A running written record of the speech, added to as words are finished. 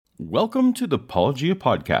Welcome to the Apologia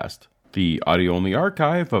Podcast, the audio-only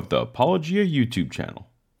archive of the Apologia YouTube channel.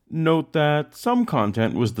 Note that some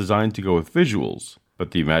content was designed to go with visuals,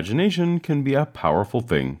 but the imagination can be a powerful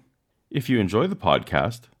thing. If you enjoy the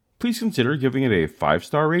podcast, please consider giving it a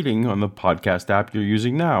 5-star rating on the podcast app you're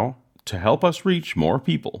using now to help us reach more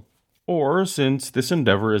people. Or, since this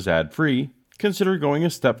endeavor is ad-free, consider going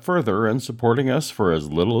a step further and supporting us for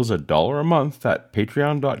as little as $1 a month at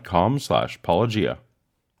patreon.com/apologia.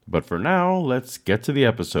 But for now, let's get to the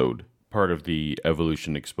episode, part of the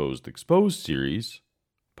Evolution Exposed series,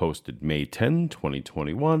 posted May 10,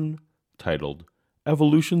 2021, titled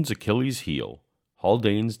Evolution's Achilles Heel,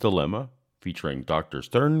 Haldane's Dilemma, featuring Dr.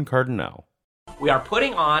 Stern Cardinal. We are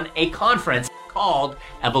putting on a conference called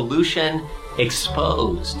Evolution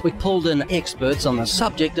Exposed. We pulled in experts on the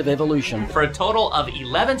subject of evolution For a total of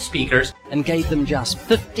 11 speakers. and gave them just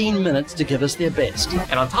 15 minutes to give us their best.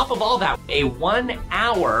 And on top of all that, a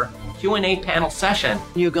 1-hour Q&A panel session.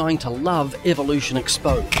 You're going to love Evolution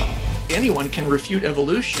Exposed. Anyone can refute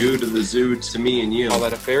evolution. Zoo to the zoo to me and you. Call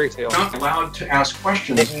that a fairy tale. Not allowed to ask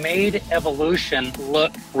questions. It made evolution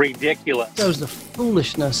look ridiculous. Shows the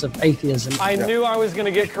foolishness of atheism. I knew I was going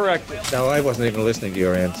to get corrected. No, I wasn't even listening to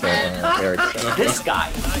your answer, Eric. This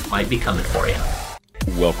guy might be coming for you.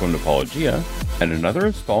 Welcome to Apologia, and another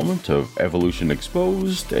installment of Evolution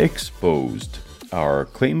Exposed, our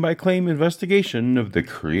claim-by-claim investigation of the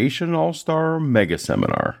Creation All-Star Mega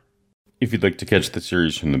Seminar. If you'd like to catch the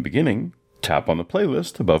series from the beginning, tap on the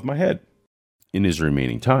playlist above my head. In his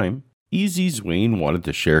remaining time, Easy Zwain wanted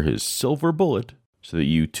to share his silver bullet so that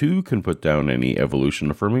you too can put down any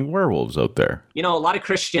evolution-affirming werewolves out there. You know, a lot of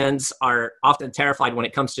Christians are often terrified when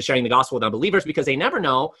it comes to sharing the gospel with unbelievers because they never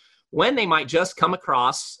know when they might just come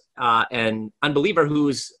across an unbeliever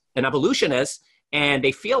who's an evolutionist, and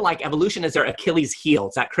they feel like evolution is their Achilles heel.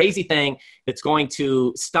 It's that crazy thing that's going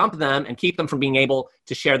to stump them and keep them from being able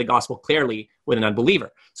to share the gospel clearly with an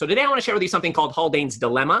unbeliever. So today I want to share with you something called Haldane's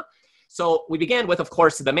Dilemma. So we began with, of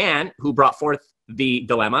course, the man who brought forth the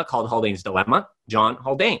dilemma called Haldane's Dilemma, John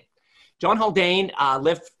Haldane. John Haldane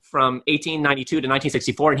lived from 1892 to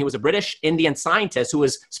 1964, and he was a British Indian scientist who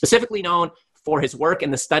was specifically known for his work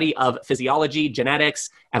in the study of physiology, genetics,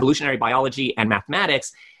 evolutionary biology, and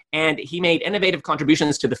mathematics. And he made innovative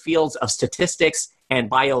contributions to the fields of statistics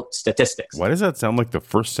and biostatistics. Why does that sound like the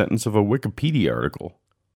first sentence of a Wikipedia article?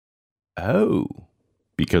 Oh,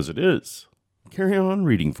 because it is. Carry on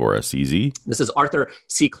reading for us, Easy. This is Arthur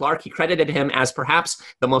C. Clarke. He credited him as perhaps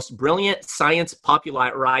the most brilliant science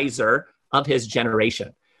popularizer of his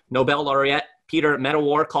generation. Nobel laureate Peter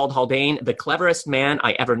Medawar called Haldane the cleverest man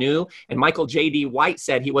I ever knew, and Michael J.D. White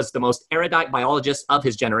said he was the most erudite biologist of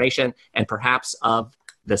his generation and perhaps of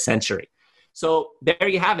the century. So there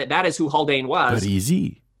you have it. That is who Haldane was. But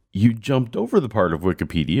Easy, you jumped over the part of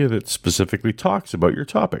Wikipedia that specifically talks about your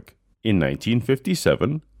topic. In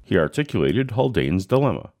 1957, he articulated Haldane's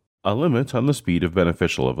Dilemma, a limit on the speed of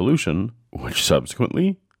beneficial evolution, which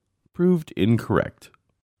subsequently proved incorrect.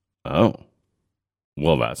 Oh.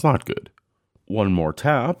 Well, that's not good. One more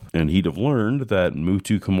tap, and he'd have learned that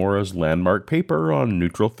Muthu Kimura's landmark paper on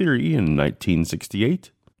neutral theory in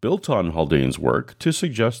 1968 built on Haldane's work to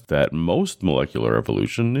suggest that most molecular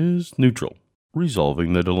evolution is neutral,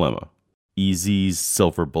 resolving the dilemma. Easy's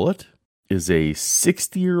silver bullet is a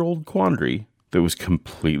 60-year-old quandary that was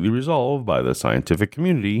completely resolved by the scientific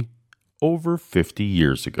community over 50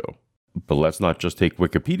 years ago. But let's not just take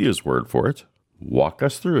Wikipedia's word for it. Walk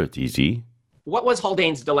us through it, Easy. What was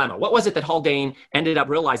Haldane's dilemma? What was it that Haldane ended up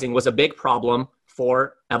realizing was a big problem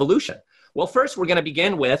for evolution? Well, first, we're going to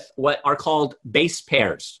begin with what are called base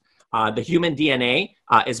pairs. The human DNA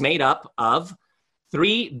is made up of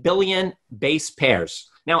 3 billion base pairs.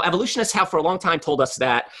 Now, evolutionists have for a long time told us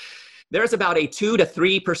that there's about a 2 to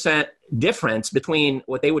 3% difference between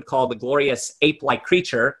what they would call the glorious ape-like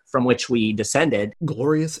creature from which we descended.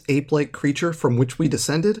 Glorious ape-like creature from which we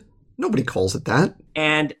descended? Nobody calls it that.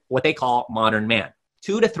 And what they call modern man.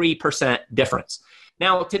 2 to 3% difference.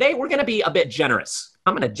 Now, today we're going to be a bit generous.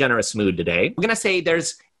 I'm in a generous mood today. We're going to say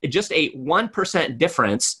there's just a 1%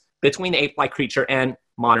 difference between the ape-like creature and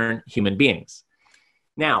modern human beings.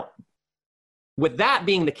 Now, with that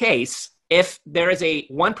being the case, if there is a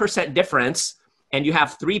 1% difference and you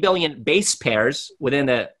have 3 billion base pairs within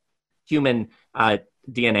the human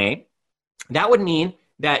DNA, that would mean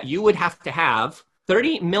that you would have to have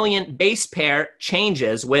 30 million base pair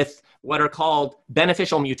changes with what are called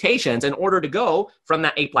beneficial mutations in order to go from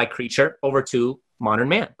that ape-like creature over to modern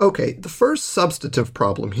man. Okay, the first substantive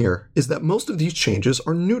problem here is that most of these changes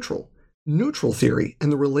are neutral. Neutral theory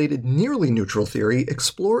and the related nearly neutral theory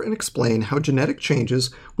explore and explain how genetic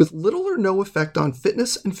changes with little or no effect on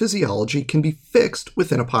fitness and physiology can be fixed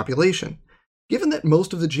within a population. Given that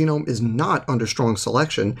most of the genome is not under strong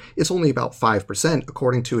selection, it's only about 5%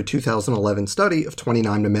 according to a 2011 study of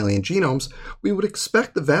 29 mammalian genomes, we would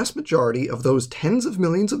expect the vast majority of those tens of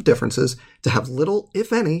millions of differences to have little,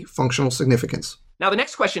 if any, functional significance. Now, the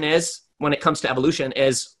next question is, when it comes to evolution,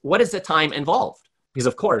 is what is the time involved? Because,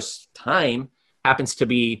 of course, time happens to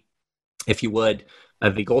be, if you would,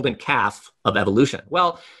 the golden calf of evolution.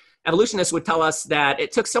 Well, evolutionists would tell us that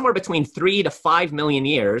it took somewhere between 3 to 5 million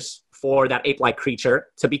years for that ape-like creature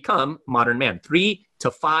to become modern man. 3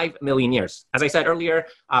 to 5 million years. As I said earlier,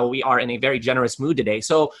 we are in a very generous mood today.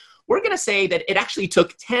 So we're going to say that it actually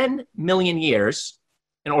took 10 million years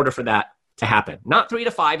in order for that to happen. Not 3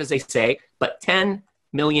 to 5, as they say, but 10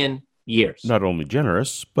 million years. Not only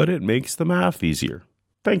generous, but it makes the math easier.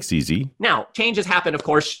 Thanks, Easy. Now, changes happen, of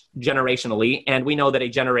course, generationally, and we know that a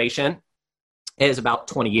generation is about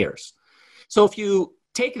 20 years. So if you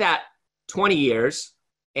take that 20 years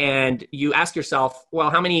and you ask yourself, well,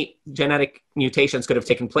 how many genetic mutations could have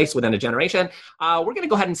taken place within a generation? We're going to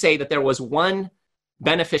go ahead and say that there was one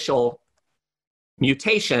beneficial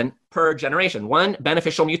mutation per generation, one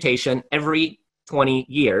beneficial mutation every 20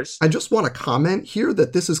 years. I just want to comment here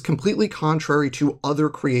that this is completely contrary to other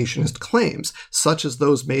creationist claims, such as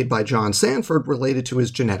those made by John Sanford related to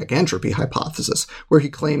his genetic entropy hypothesis, where he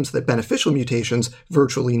claims that beneficial mutations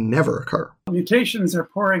virtually never occur. Mutations are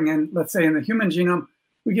pouring in, let's say in the human genome,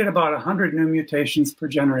 we get about 100 new mutations per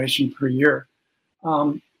generation per year.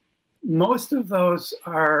 Most of those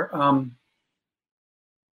are,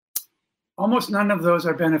 almost none of those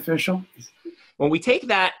are beneficial. When we take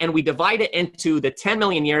that and we divide it into the 10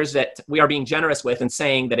 million years that we are being generous with and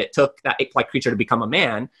saying that it took that ape-like creature to become a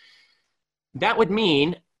man, that would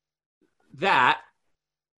mean that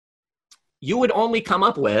you would only come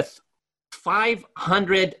up with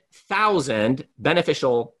 500,000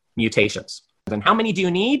 beneficial mutations. And how many do you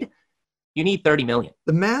need? You need 30 million.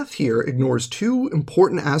 The math here ignores two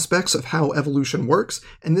important aspects of how evolution works,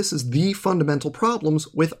 and this is the fundamental problems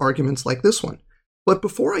with arguments like this one. But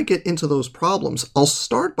before I get into those problems, I'll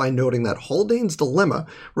start by noting that Haldane's dilemma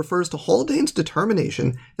refers to Haldane's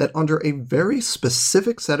determination that under a very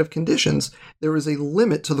specific set of conditions, there is a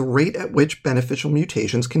limit to the rate at which beneficial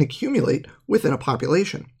mutations can accumulate within a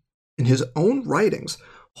population. In his own writings,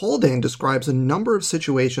 Haldane describes a number of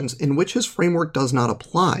situations in which his framework does not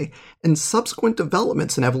apply, and subsequent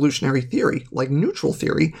developments in evolutionary theory, like neutral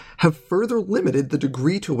theory, have further limited the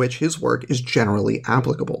degree to which his work is generally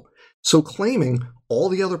applicable. So claiming, all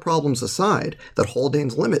the other problems aside, that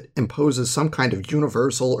Haldane's limit imposes some kind of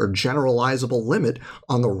universal or generalizable limit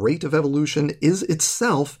on the rate of evolution is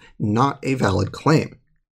itself not a valid claim.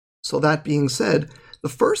 So that being said, the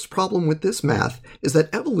first problem with this math is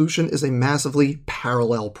that evolution is a massively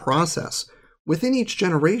parallel process. Within each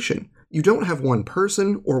generation, you don't have one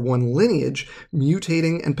person or one lineage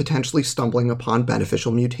mutating and potentially stumbling upon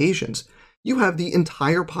beneficial mutations. You have the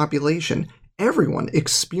entire population, everyone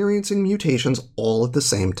experiencing mutations all at the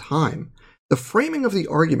same time. The framing of the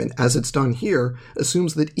argument as it's done here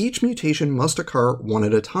assumes that each mutation must occur one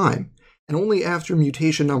at a time, and only after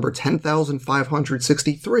mutation number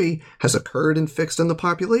 10,563 has occurred and fixed in the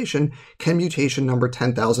population can mutation number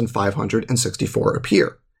 10,564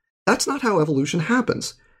 appear. That's not how evolution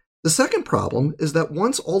happens. The second problem is that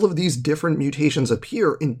once all of these different mutations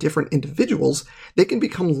appear in different individuals, they can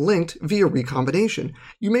become linked via recombination.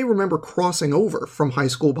 You may remember crossing over from high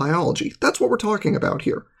school biology. That's what we're talking about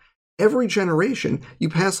here. Every generation, you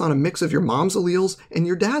pass on a mix of your mom's alleles and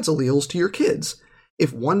your dad's alleles to your kids.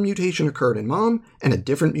 If one mutation occurred in mom and a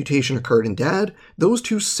different mutation occurred in dad, those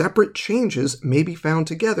two separate changes may be found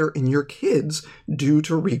together in your kids due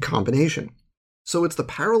to recombination. So it's the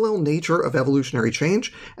parallel nature of evolutionary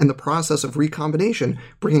change and the process of recombination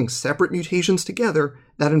bringing separate mutations together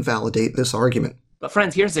that invalidate this argument. But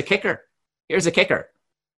friends, here's the kicker.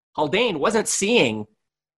 Haldane wasn't seeing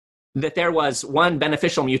that there was one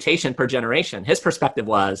beneficial mutation per generation. His perspective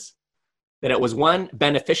was that it was one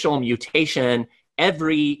beneficial mutation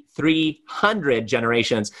every 300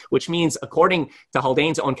 generations, which means, according to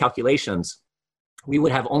Haldane's own calculations, we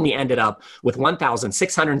would have only ended up with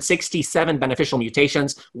 1,667 beneficial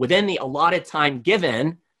mutations within the allotted time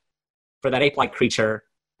given for that ape-like creature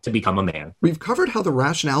to become a man. We've covered how the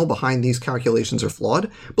rationale behind these calculations are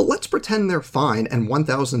flawed, but let's pretend they're fine and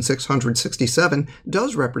 1,667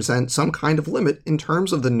 does represent some kind of limit in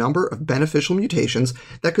terms of the number of beneficial mutations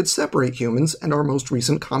that could separate humans and our most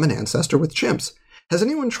recent common ancestor with chimps. Has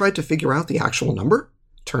anyone tried to figure out the actual number?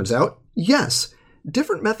 Turns out, yes.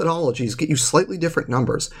 Different methodologies get you slightly different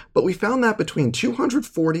numbers, but we found that between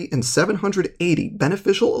 240 and 780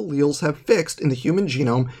 beneficial alleles have fixed in the human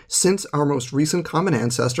genome since our most recent common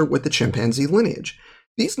ancestor with the chimpanzee lineage.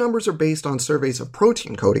 These numbers are based on surveys of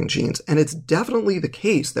protein-coding genes, and it's definitely the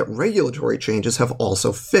case that regulatory changes have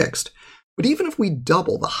also fixed. But even if we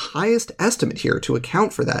double the highest estimate here to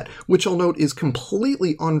account for that, which I'll note is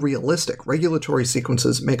completely unrealistic, regulatory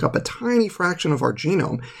sequences make up a tiny fraction of our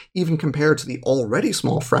genome, even compared to the already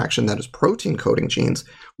small fraction that is protein-coding genes,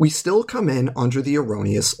 we still come in under the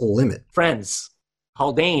erroneous limit. Friends,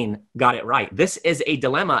 Haldane got it right. This is a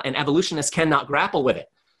dilemma, and evolutionists cannot grapple with it.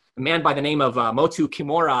 A man by the name of Motu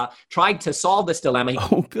Kimura tried to solve this dilemma.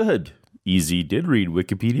 Oh, good. Easy did read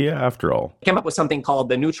Wikipedia after all. He came up with something called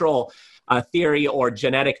the neutral theory or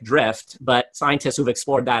genetic drift, but scientists who've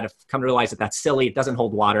explored that have come to realize that that's silly. It doesn't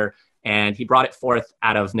hold water. And he brought it forth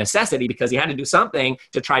out of necessity because he had to do something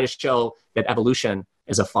to try to show that evolution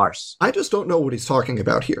is a farce. I just don't know what he's talking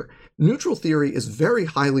about here. Neutral theory is very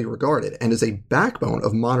highly regarded and is a backbone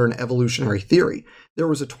of modern evolutionary theory. There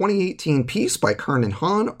was a 2018 piece by Kern and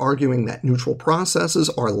Hahn arguing that neutral processes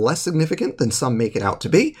are less significant than some make it out to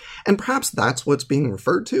be, and perhaps that's what's being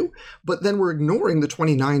referred to, but then we're ignoring the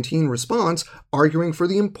 2019 response arguing for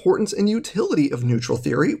the importance and utility of neutral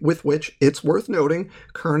theory, with which, it's worth noting,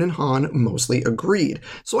 Kern and Hahn mostly agreed.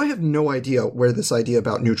 So I have no idea where this idea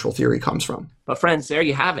about neutral theory comes from. But friends, there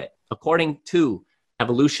you have it. According to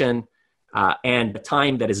evolution and the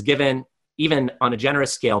time that is given, even on a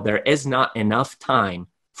generous scale, there is not enough time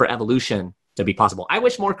for evolution to be possible. I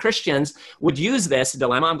wish more Christians would use this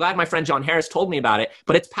dilemma. I'm glad my friend John Harris told me about it,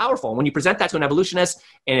 but it's powerful. When you present that to an evolutionist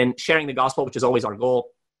and sharing the gospel, which is always our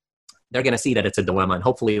goal, they're going to see that it's a dilemma, and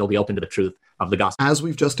hopefully it'll be open to the truth of the gospel. As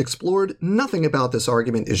we've just explored, nothing about this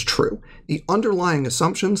argument is true. The underlying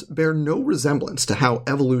assumptions bear no resemblance to how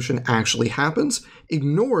evolution actually happens,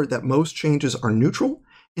 ignore that most changes are neutral,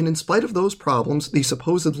 and in spite of those problems, the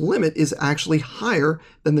supposed limit is actually higher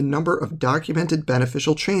than the number of documented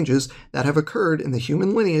beneficial changes that have occurred in the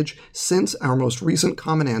human lineage since our most recent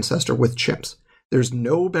common ancestor with chimps. There's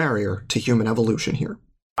no barrier to human evolution here.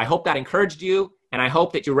 I hope that encouraged you, and I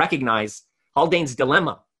hope that you recognize Haldane's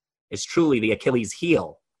dilemma is truly the Achilles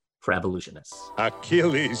heel for evolutionists.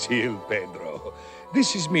 Achilles heel, Pedro.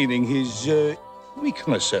 This is meaning his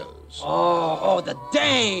weaknesses. Oh, the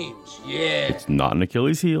dames, yeah. It's not an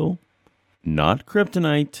Achilles heel, not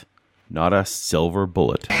kryptonite, not a silver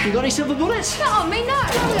bullet. You got any silver bullets? No, me no.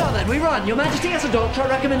 Carry on then, we run. Your Majesty, as a doctor, I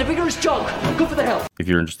recommend a vigorous jog. Good for the health. If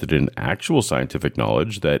you're interested in actual scientific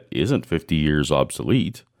knowledge that isn't 50 years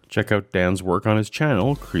obsolete, check out Dan's work on his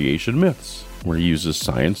channel, Creation Myths, where he uses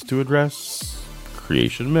science to address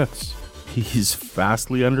creation myths. He's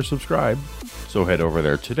vastly undersubscribed, so head over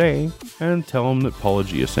there today and tell him that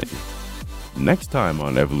Paulogia sent you. Next time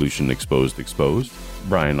on Evolution Exposed,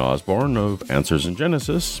 Brian Osborne of Answers in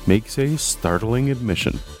Genesis makes a startling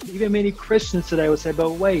admission. Even many Christians today would say,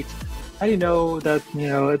 but wait, how do you know that,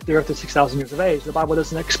 the earth is 6,000 years of age? The Bible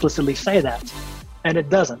doesn't explicitly say that, and it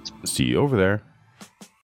doesn't. See you over there.